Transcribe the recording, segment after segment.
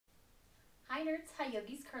Hi nerds, hi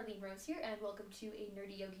yogis, Carlene Rose here, and welcome to a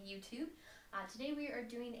Nerdi Yogi YouTube. Today we are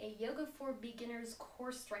doing a yoga for beginners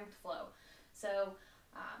core strength flow. So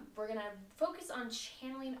we're going to focus on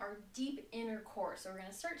channeling our deep inner core. So we're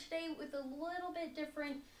going to start today with a little bit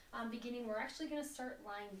different beginning. We're actually going to start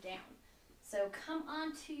lying down. So come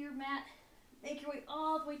onto your mat, make your way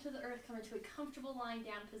all the way to the earth, come into a comfortable lying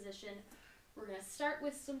down position. We're going to start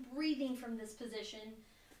with some breathing from this position.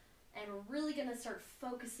 And we're really going to start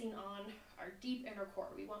focusing on our deep inner core.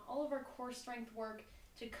 We want all of our core strength work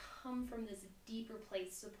to come from this deeper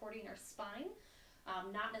place, supporting our spine,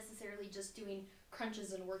 not necessarily just doing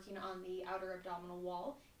crunches and working on the outer abdominal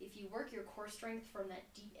wall. If you work your core strength from that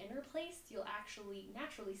deep inner place, you'll actually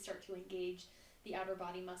naturally start to engage the outer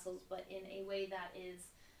body muscles, but in a way that is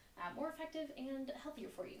more effective and healthier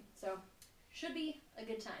for you. So should be a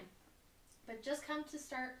good time. But just come to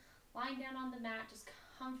start lying down on the mat, just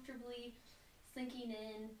comfortably sinking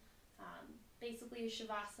in, basically a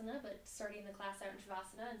Shavasana, but starting the class out in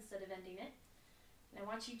Shavasana instead of ending it. And I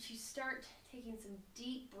want you to start taking some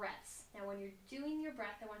deep breaths. Now when you're doing your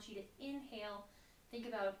breath, I want you to inhale. Think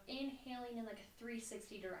about inhaling in like a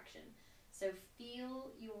 360 direction. So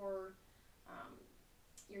feel your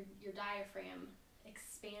diaphragm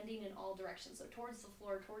expanding in all directions. So towards the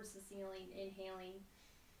floor, towards the ceiling, inhaling.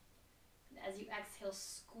 As you exhale,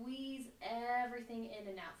 squeeze everything in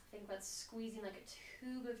and out. Think about squeezing like a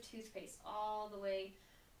tube of toothpaste all the way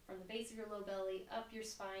from the base of your low belly, up your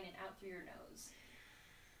spine, and out through your nose.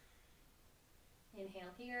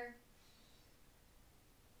 Inhale here.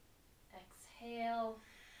 Exhale.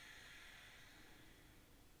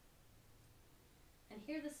 And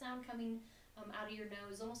hear the sound coming out of your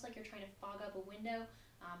nose, almost like you're trying to fog up a window,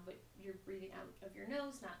 but you're breathing out of your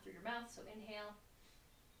nose, not through your mouth. So inhale.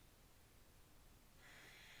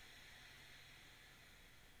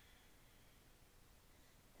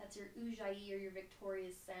 That's your ujjayi or your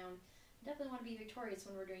victorious sound. You definitely want to be victorious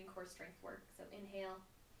when we're doing core strength work. So inhale.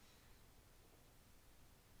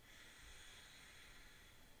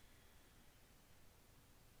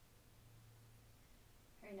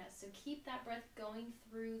 Very nice. So keep that breath going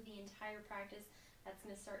through the entire practice. That's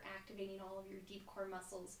going to start activating all of your deep core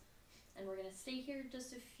muscles. And we're going to stay here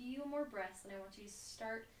just a few more breaths. And I want you to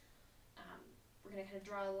start, we're going to kind of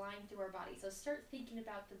draw a line through our body. So start thinking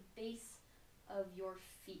about the base of your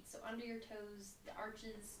feet. So under your toes, the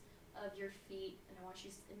arches of your feet, and I want you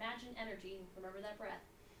to imagine energy, remember that breath.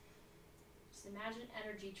 Just imagine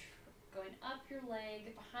energy going up your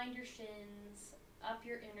leg, behind your shins, up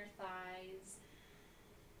your inner thighs,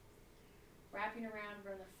 wrapping around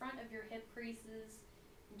from the front of your hip creases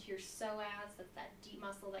into your psoas, that's that deep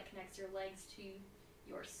muscle that connects your legs to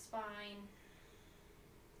your spine,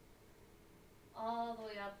 all the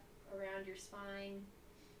way up around your spine.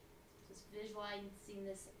 Just visualizing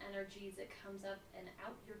this energy as it comes up and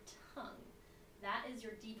out your tongue. That is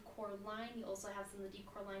your deep core line. You also have some of the deep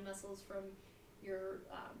core line muscles from your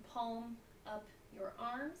palm up your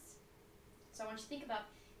arms. So I want you to think about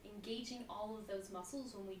engaging all of those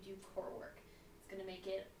muscles when we do core work. It's going to make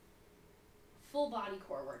it full body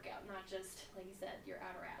core workout, not just, like you said, your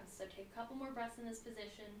outer abs. So take a couple more breaths in this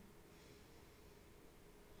position.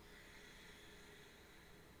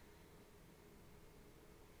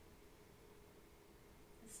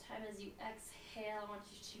 As you exhale, I want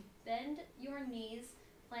you to bend your knees,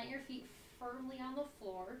 plant your feet firmly on the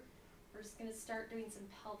floor. We're just going to start doing some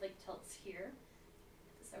pelvic tilts here.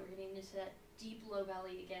 So we're getting into that deep low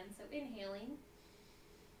belly again. So inhaling.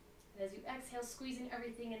 And as you exhale, squeezing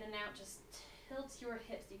everything in and out, just tilt your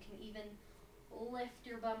hips. You can even lift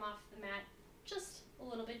your bum off the mat just a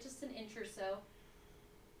little bit, just an inch or so.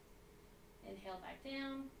 Inhale back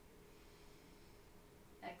down.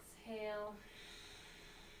 Exhale.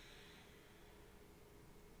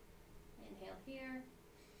 Inhale here.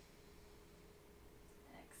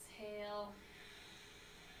 Exhale.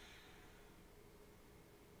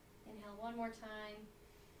 Inhale one more time.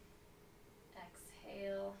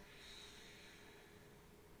 Exhale.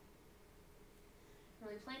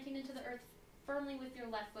 Really planting into the earth firmly with your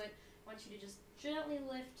left foot. I want you to just gently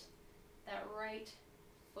lift that right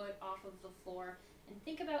foot off of the floor. And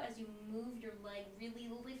think about as you move your leg, really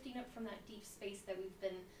lifting up from that deep space that we've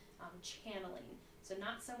been channeling. So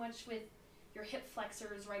not so much with your hip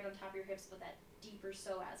flexors right on top of your hips, but that deeper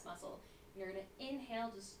psoas muscle. And you're going to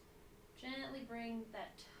inhale, just gently bring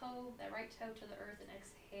that toe, that right toe to the earth, and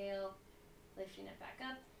exhale, lifting it back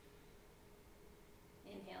up.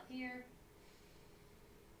 Inhale here.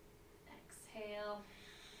 Exhale.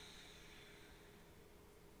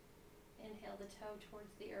 Inhale the toe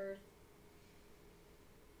towards the earth.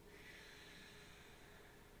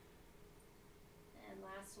 And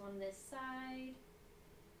last last one this side.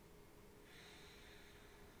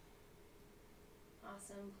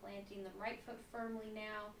 Awesome. Planting the right foot firmly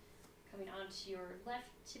now. Coming onto your left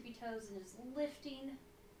tippy toes and just lifting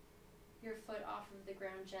your foot off of the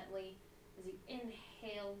ground gently. As you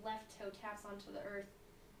inhale, left toe taps onto the earth.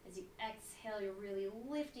 As you exhale, you're really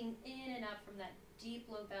lifting in and up from that deep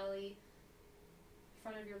low belly,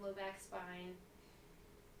 front of your low back spine.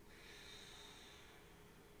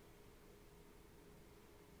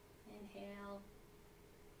 Inhale.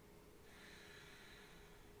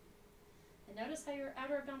 And notice how your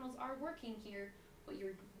outer abdominals are working here, but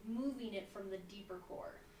you're moving it from the deeper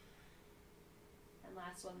core. And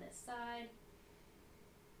last one this side.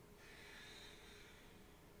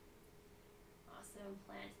 Awesome.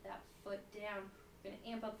 Plant that foot down. We're going to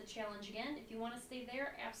amp up the challenge again. If you want to stay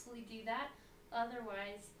there, absolutely do that.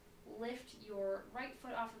 Otherwise, lift your right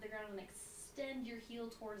foot off of the ground and extend your heel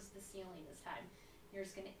towards the ceiling this time. You're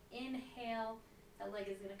just going to inhale. That leg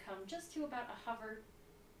is going to come just to about a hover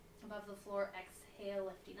above the floor. Exhale,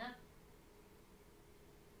 lifting up.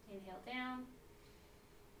 Inhale down.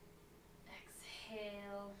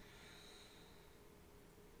 Exhale.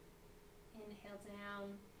 Inhale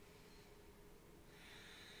down.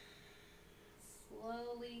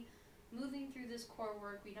 Slowly moving through this core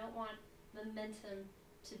work. We don't want momentum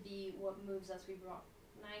to be what moves us. We want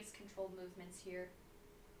nice controlled movements here.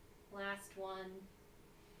 Last one.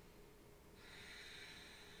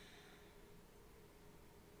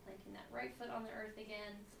 Planting that right foot on the earth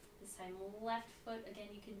again. This time left foot. Again,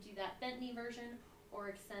 you can do that bent knee version or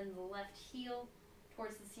extend the left heel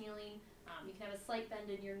towards the ceiling. You can have a slight bend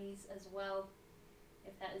in your knees as well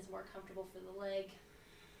if that is more comfortable for the leg.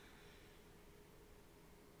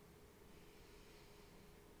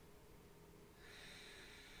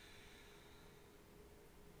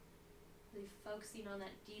 Really focusing on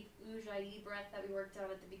that deep Ujjayi breath that we worked on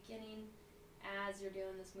at the beginning as you're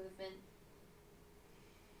doing this movement.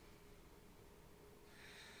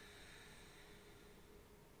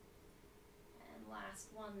 Last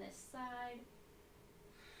one this side.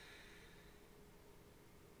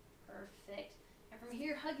 Perfect. And from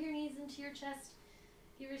here, hug your knees into your chest.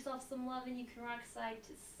 Give yourself some love and you can rock side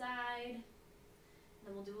to side. And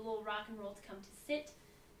then we'll do a little rock and roll to come to sit.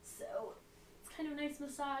 So it's kind of a nice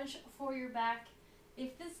massage for your back.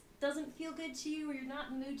 If this doesn't feel good to you or you're not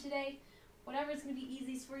in the mood today, whatever is going to be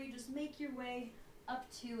easiest for you, just make your way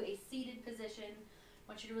up to a seated position.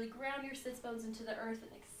 I want you to really ground your sits bones into the earth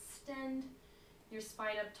and extend your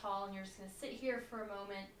spine up tall, and you're just going to sit here for a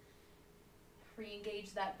moment.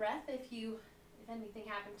 Re-engage that breath if anything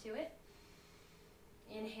happened to it.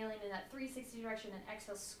 Inhaling in that 360 direction and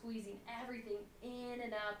exhale, squeezing everything in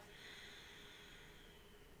and up.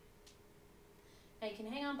 Now you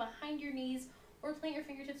can hang on behind your knees or plant your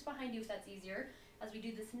fingertips behind you if that's easier. As we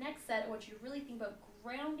do this next set, I want you to really think about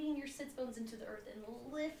grounding your sits bones into the earth and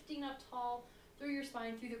lifting up tall through your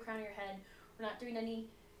spine, through the crown of your head. We're not doing any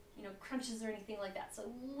crunches or anything like that. So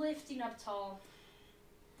lifting up tall.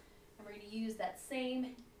 And we're going to use that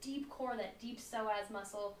same deep core, that deep psoas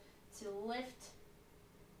muscle to lift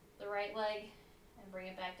the right leg and bring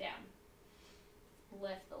it back down.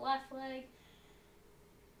 Lift the left leg.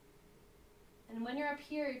 And when you're up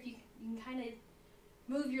here, if you can kind of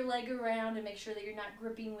move your leg around and make sure that you're not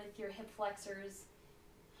gripping with your hip flexors.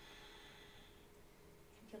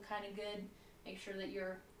 Feel kind of good. Make sure that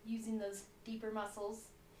you're using those deeper muscles.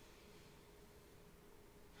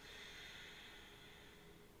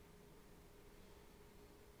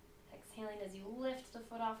 Exhaling as you lift the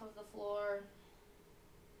foot off of the floor.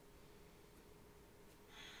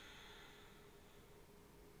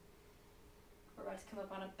 We're about to come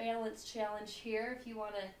up on a balance challenge here if you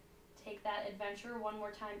want to take that adventure one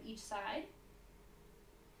more time each side.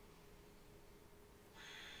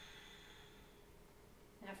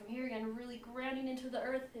 Now from here again, really grounding into the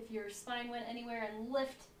earth. If your spine went anywhere, and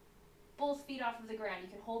lift both feet off of the ground. You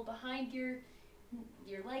can hold behind your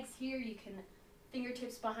legs here. You can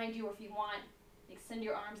fingertips behind you, or if you want, extend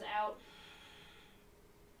your arms out.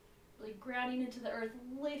 Really grounding into the earth,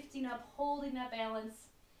 lifting up, holding that balance.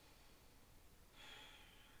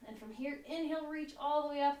 And from here, inhale, reach all the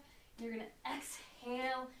way up. You're going to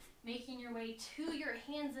exhale, making your way to your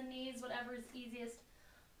hands and knees, whatever is easiest.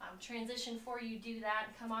 Transition for you, do that.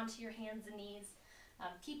 Come onto your hands and knees.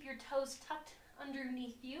 Keep your toes tucked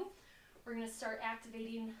underneath you. We're going to start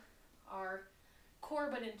activating our core,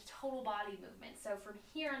 but in total body movement. So from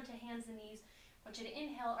here onto hands and knees, I want you to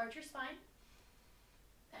inhale, arch your spine.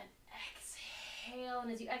 And exhale.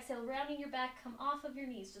 And as you exhale, rounding your back, come off of your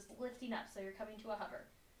knees, just lifting up so you're coming to a hover.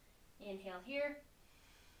 Inhale here.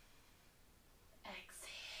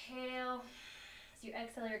 Exhale. As you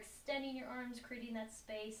exhale, you're extending your arms, creating that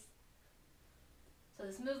space. So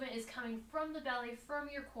this movement is coming from the belly, from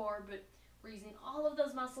your core, but we're using all of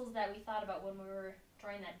those muscles that we thought about when we were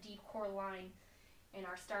drawing that deep core line in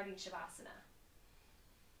our starting Shavasana.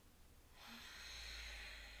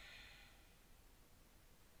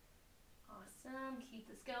 Awesome. Keep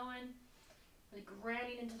this going. Really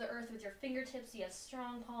grounding into the earth with your fingertips. You have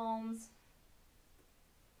strong palms.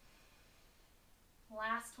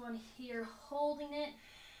 Last one here, holding it.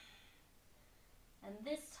 And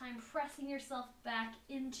this time pressing yourself back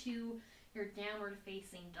into your downward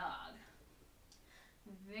facing dog.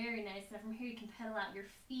 Very nice. Now from here you can pedal out your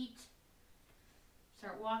feet.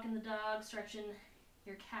 Start walking the dog, stretching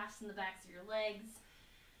your calves and the backs of your legs.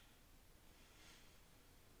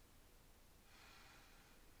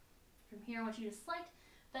 From here I want you to slight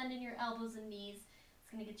bend in your elbows and knees.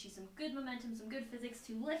 It's going to get you some good momentum, some good physics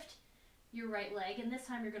to lift your right leg, and this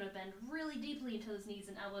time you're going to bend really deeply into those knees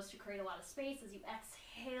and elbows to create a lot of space as you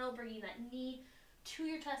exhale, bringing that knee to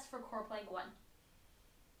your chest for core plank 1.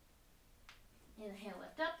 Inhale,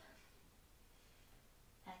 lift up.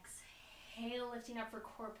 Exhale, lifting up for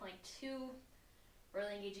core plank 2.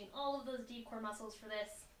 Really engaging all of those deep core muscles for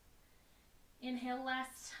this. Inhale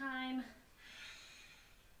last time.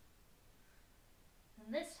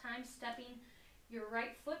 And this time, stepping your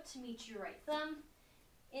right foot to meet your right thumb.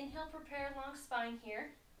 Inhale, prepare long spine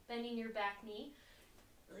here, bending your back knee.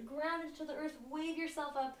 Really ground into the earth, wave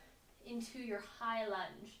yourself up into your high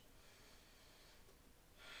lunge.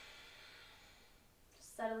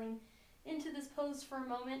 Just settling into this pose for a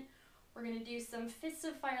moment. We're going to do some fists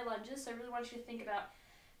of fire lunges, so I really want you to think about,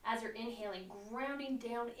 as you're inhaling, grounding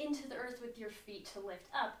down into the earth with your feet to lift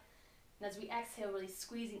up. And as we exhale, really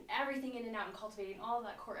squeezing everything in and out and cultivating all of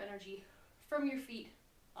that core energy from your feet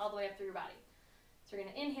all the way up through your body. So we're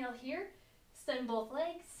going to inhale here, extend both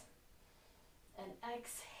legs, and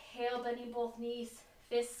exhale, bending both knees.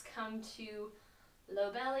 Fists come to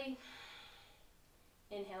low belly.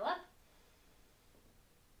 Inhale up.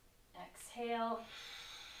 Exhale.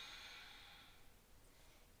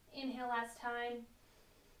 Inhale last time.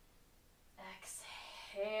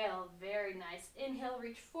 Exhale, very nice. Inhale,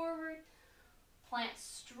 reach forward. Plant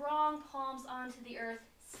strong palms onto the earth.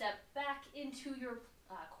 Step back into your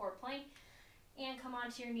core plank. And come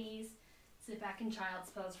onto your knees. Sit back in child's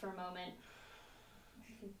pose for a moment.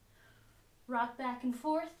 You can rock back and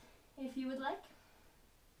forth if you would like.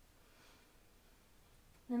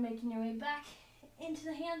 Then making your way back into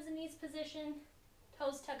the hands and knees position.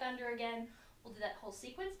 Toes tuck under again. We'll do that whole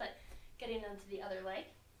sequence, but getting onto the other leg.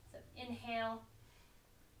 So inhale,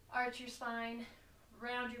 arch your spine,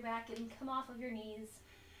 round your back, and come off of your knees.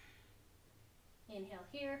 Inhale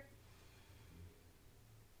here.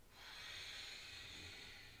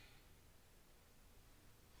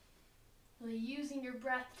 Really using your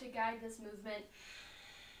breath to guide this movement.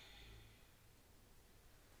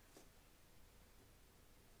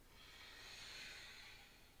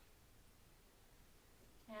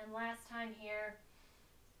 And last time here,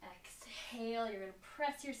 exhale. You're going to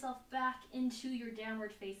press yourself back into your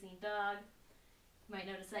downward facing dog. You might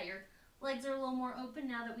notice that your legs are a little more open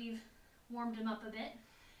now that we've warmed them up a bit.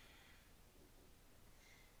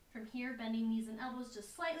 From here, bending knees and elbows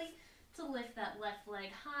just slightly to lift that left leg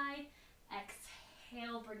high.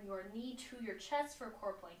 Exhale, bring your knee to your chest for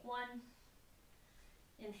core plank 1.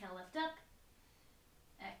 Inhale, lift up.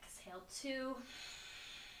 Exhale, 2.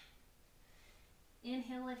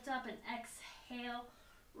 Inhale, lift up, and exhale.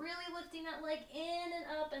 Really lifting that leg in and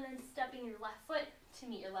up, and then stepping your left foot to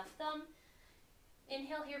meet your left thumb.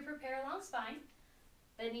 Inhale here, prepare a long spine.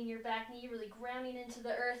 Bending your back knee, really grounding into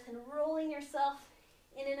the earth and rolling yourself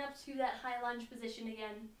in and up to that high lunge position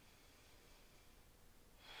again.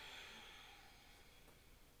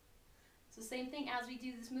 So same thing as we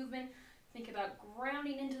do this movement. Think about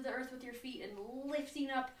grounding into the earth with your feet and lifting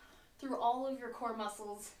up through all of your core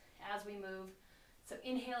muscles as we move. So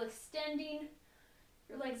inhale, extending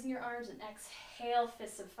your legs and your arms, and exhale,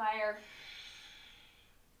 fists of fire.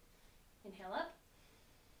 Inhale up.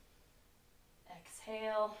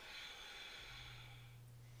 Exhale.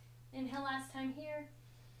 Inhale last time here.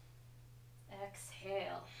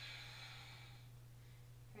 Exhale.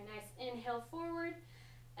 Very nice. Inhale forward.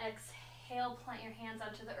 Exhale, plant your hands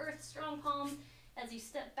onto the earth, strong palms. As you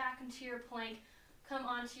step back into your plank, come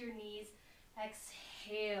onto your knees.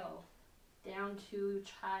 Exhale, down to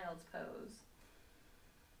child's pose.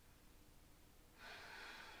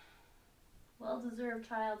 Well-deserved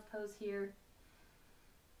child's pose here.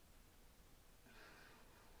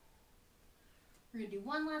 We're going to do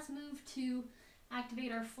one last move to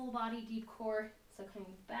activate our full body deep core. So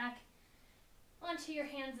coming back onto your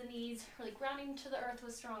hands and knees, really grounding to the earth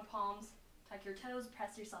with strong palms. Tuck your toes,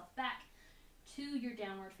 press yourself back to your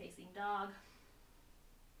downward facing dog.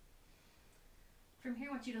 From here,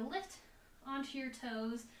 I want you to lift onto your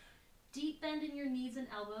toes, deep bend in your knees and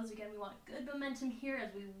elbows. Again, we want good momentum here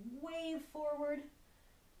as we wave forward,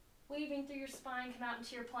 waving through your spine, come out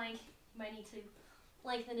into your plank. You might need to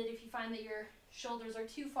lengthen it if you find that your shoulders are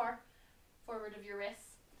too far forward of your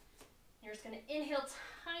wrists. You're just going to inhale,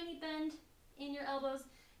 tiny bend in your elbows,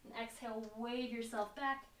 and exhale, wave yourself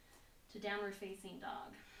back to downward facing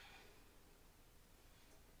dog.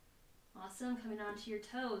 Awesome. Coming onto your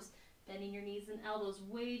toes, bending your knees and elbows,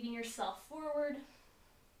 waving yourself forward.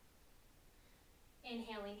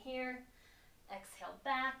 Inhaling here, exhale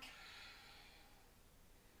back.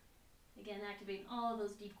 Again, activating all of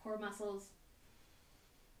those deep core muscles.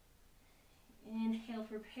 Inhale,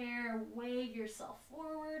 prepare, wave yourself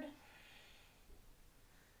forward.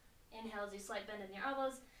 Inhale as you slight bend in your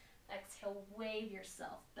elbows. Exhale, wave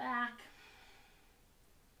yourself back.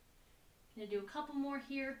 Gonna do a couple more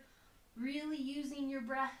here. Really using your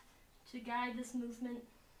breath to guide this movement.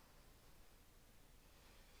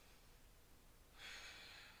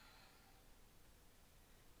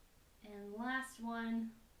 And last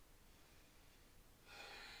one.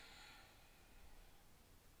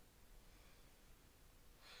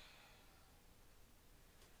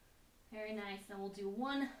 Very nice. Now we'll do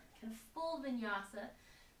one kind of full vinyasa.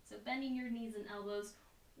 So bending your knees and elbows,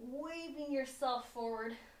 waving yourself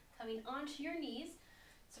forward, coming onto your knees.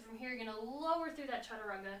 So from here, you're going to lower through that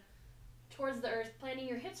chaturanga towards the earth, planting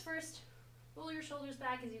your hips first. Roll your shoulders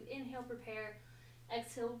back as you inhale, prepare.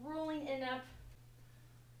 Exhale, rolling in up.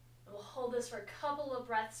 And we'll hold this for a couple of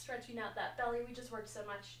breaths, stretching out that belly. We just worked so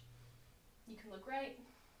much. You can look right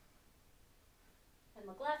and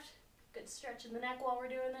look left. Good stretch in the neck while we're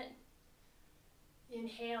doing it.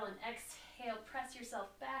 Inhale and exhale, press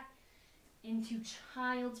yourself back into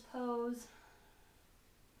child's pose.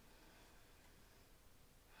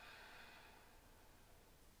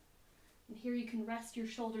 And here you can rest your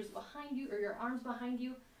shoulders behind you or your arms behind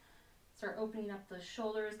you. Start opening up the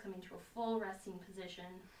shoulders, coming to a full resting position.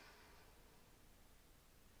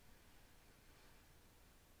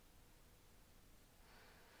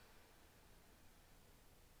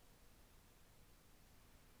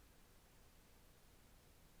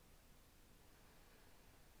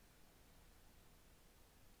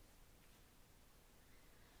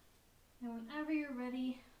 And whenever you're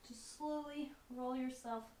ready, just slowly roll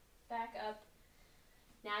yourself back up.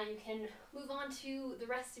 Now you can move on to the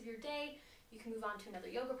rest of your day. You can move on to another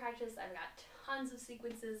yoga practice. I've got tons of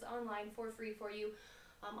sequences online for free for you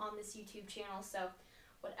on this YouTube channel. So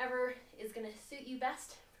whatever is going to suit you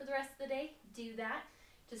best for the rest of the day, do that.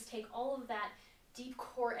 Just take all of that deep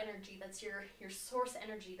core energy. That's your source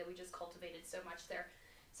energy that we just cultivated so much there.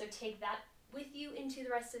 So take that with you into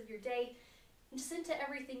the rest of your day. And just into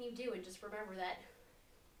everything you do, and just remember that,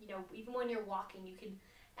 you know, even when you're walking, you can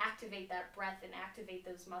activate that breath and activate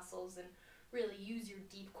those muscles and really use your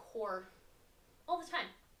deep core all the time.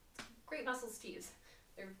 Great muscles to use.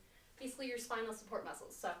 They're basically your spinal support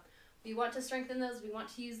muscles. So we want to strengthen those. We want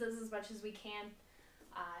to use those as much as we can.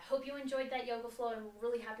 I hope you enjoyed that yoga flow. I'm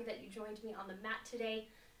really happy that you joined me on the mat today.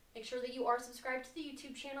 Make sure that you are subscribed to the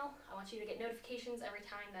YouTube channel. I want you to get notifications every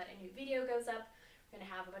time that a new video goes up. We're going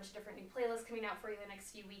to have a bunch of different new playlists coming out for you the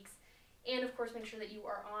next few weeks. And of course, make sure that you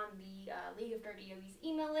are on the League of Nerdi Yogis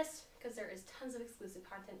email list, because there is tons of exclusive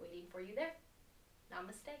content waiting for you there.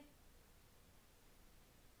 Namaste.